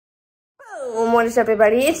What is up,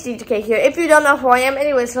 everybody? It's DJK here. If you don't know who I am,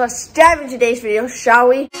 anyways, so let's dive into today's video, shall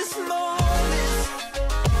we?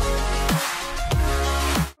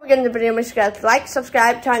 We're getting the video, make sure you guys like,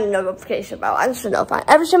 subscribe, turn the notification bell, and so notify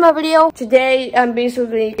every single video. Today, I'm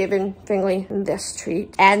basically giving Finley this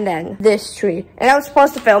treat and then this treat. And I was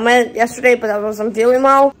supposed to film it yesterday, but I wasn't feeling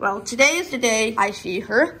well. Well, today is the day I see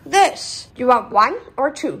her this. Do you want one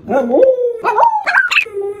or two?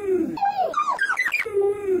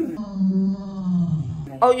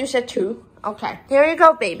 Oh, you said two? Okay. Here you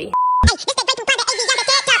go, baby.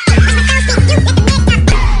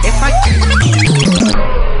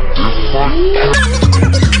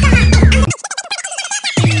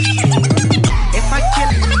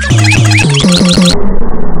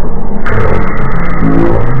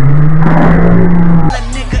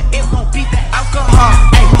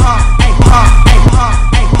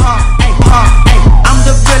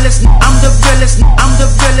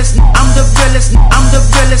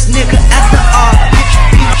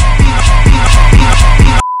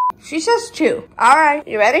 She says two. Alright,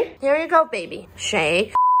 you ready? Here you go, baby.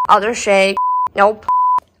 Shake. Other shake. Nope.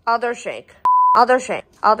 Other shake. Other shake.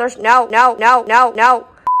 Others. No, no, no, no, no.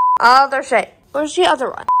 Other shake. Where's the other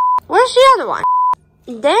one? Where's the other one?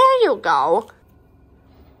 There you go.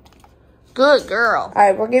 Good girl.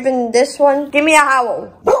 Alright, we're giving this one. Give me a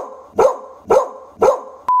howl.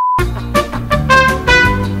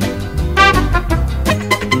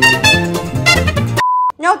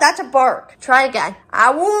 No, that's a bark. Try again.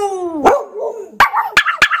 Ow!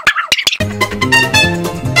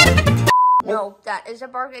 No, that is a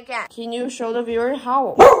bark again. Can you show the viewer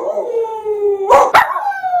howl?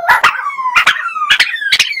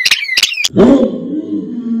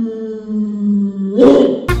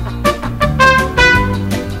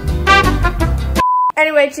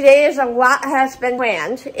 Anyway, today is a lot has been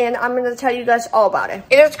planned, and I'm going to tell you guys all about it.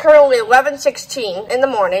 It is currently 11:16 in the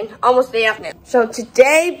morning, almost the afternoon. So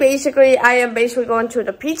today, basically, I am going to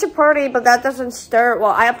the pizza party, but that doesn't start,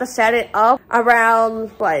 well, I have to set it up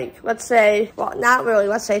around, like, let's say, well, not really,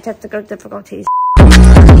 let's say technical difficulties.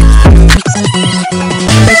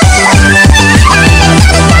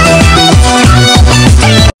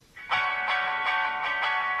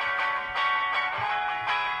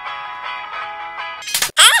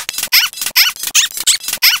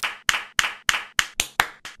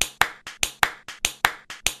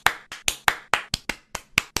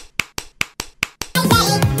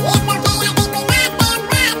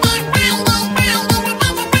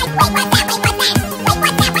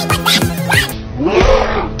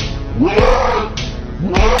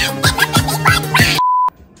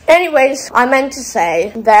 Anyways, I meant to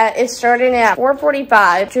say that it's starting at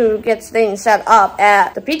 4:45 to get things set up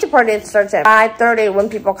at the pizza party. It starts at 5:30 when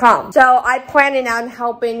people come. So I'm planning on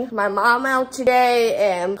helping my mom out today,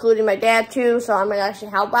 and including my dad too. So I'm gonna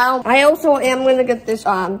actually help out. I also am gonna get this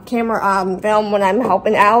camera film when I'm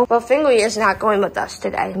helping out. But Finley is not going with us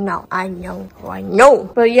today. No, I know.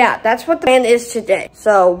 But yeah, that's what the plan is today.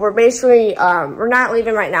 So we're basically we're not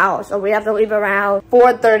leaving right now. So we have to leave around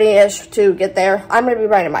 4:30ish to get there. I'm gonna be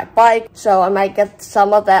riding my bike, so I might get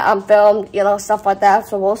some of that filmed, you know, stuff like that,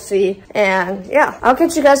 so we'll see. And yeah, I'll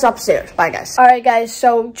catch you guys upstairs. Bye, guys. All right, guys,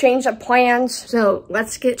 so change of plans, so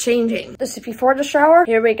let's get changing. This is before the shower.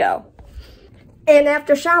 Here we go. And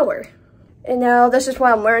after shower. And now this is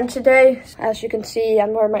what I'm wearing today. As you can see,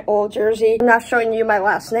 I'm wearing my old jersey. I'm not showing you my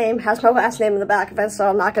last name. It has my last name in the back of it, so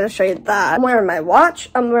I'm not going to show you that. I'm wearing my watch.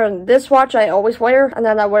 I'm wearing this watch I always wear. And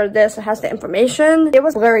then I wear this. It has the information. It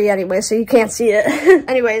was blurry anyway, so you can't see it.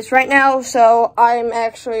 Anyways, right now, so I'm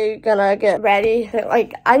actually gonna get ready.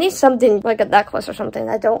 Like, I need something like a necklace or something.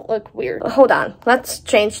 I don't look weird. Hold on. Let's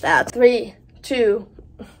change that. 3, 2.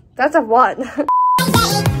 That's a 1.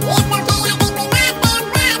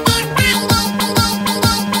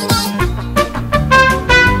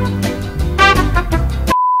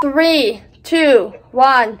 3, 2,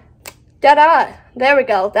 1. Da-da! There we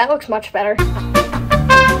go. That looks much better.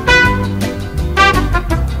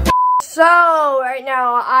 So, right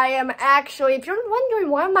now, I am actually, if you're wondering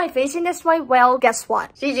why am I facing this way, well, guess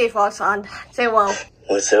what? CJ Fox on. Say hello.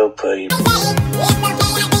 What's up, buddy?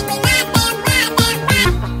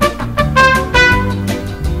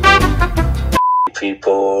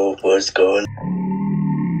 People, what's going on?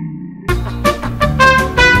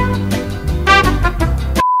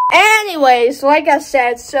 Anyways, like I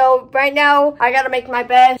said, so right now I gotta make my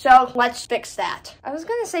bed, so let's fix that. I was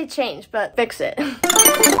gonna say change, but fix it.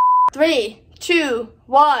 3, 2,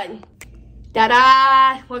 1.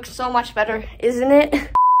 Ta-da! Looks so much better, isn't it?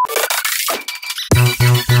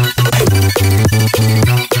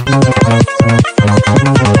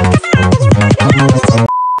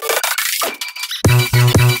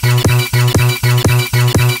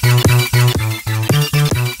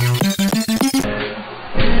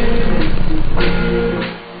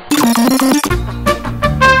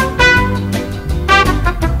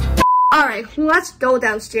 Alright, let's go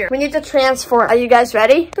downstairs. We need to transform. Are you guys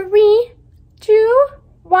ready? 3, 2,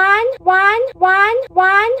 1, 1, 1,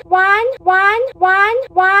 1, 1, 1, 1,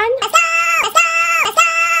 1.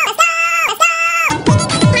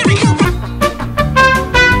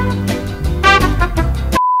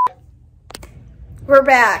 We're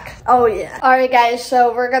back. Oh yeah. Alright guys,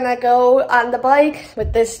 so we're gonna go on the bike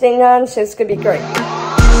with this thing on, so it's gonna be great.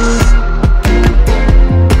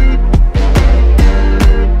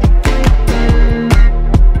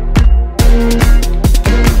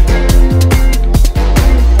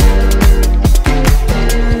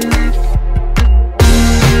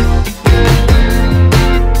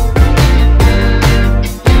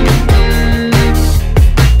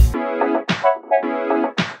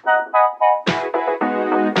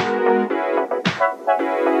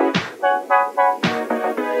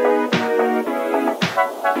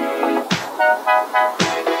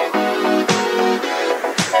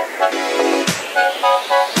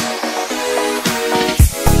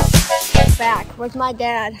 Back with my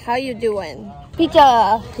dad. How you doing?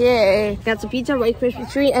 Pizza! Yay! Got some pizza, White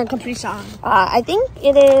Christmas tree, and Capri Sun. I think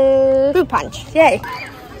it is fruit punch. Yay!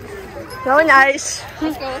 So nice.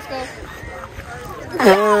 Let's go, let's go.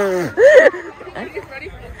 Ready?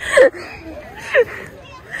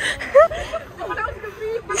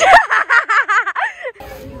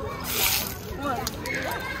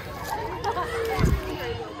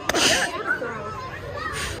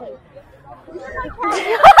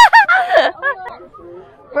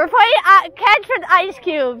 We're playing catch with ice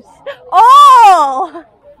cubes. Oh!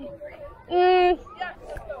 I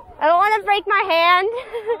don't want to break my hand.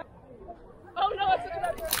 Oh no, it's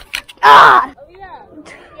another. Ah! Oh yeah. You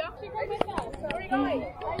have to go like that. So where are you going?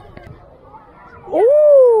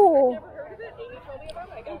 Ooh! Never heard of it? Amy told me about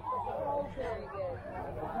it. I guess.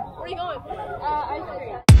 Where are you going? Ice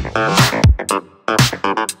cream.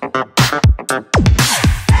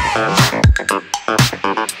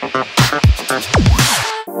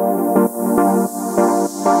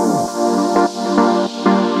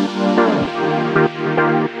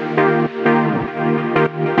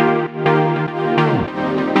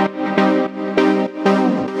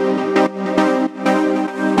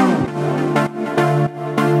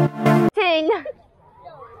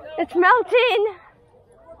 It's melting.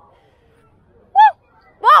 Woo!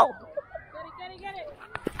 Whoa! Get it.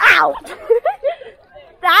 Ow!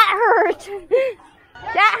 That hurt.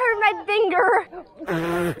 That hurt my finger.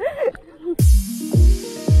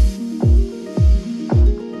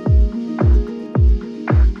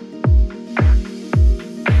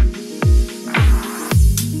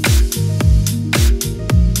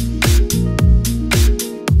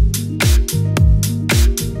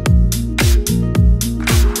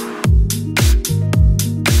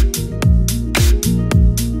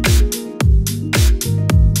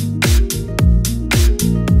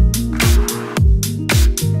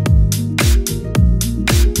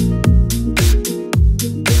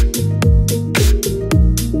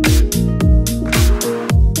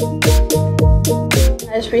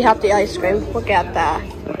 We have the ice cream. Look at that.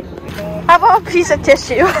 How about a piece of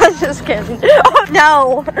tissue? Just kidding. Oh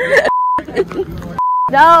no!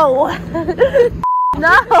 No!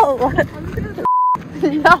 No!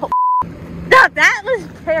 No! No, that was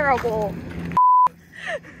terrible.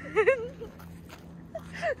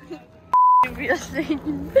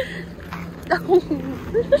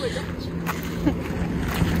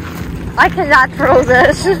 I cannot throw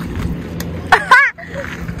this.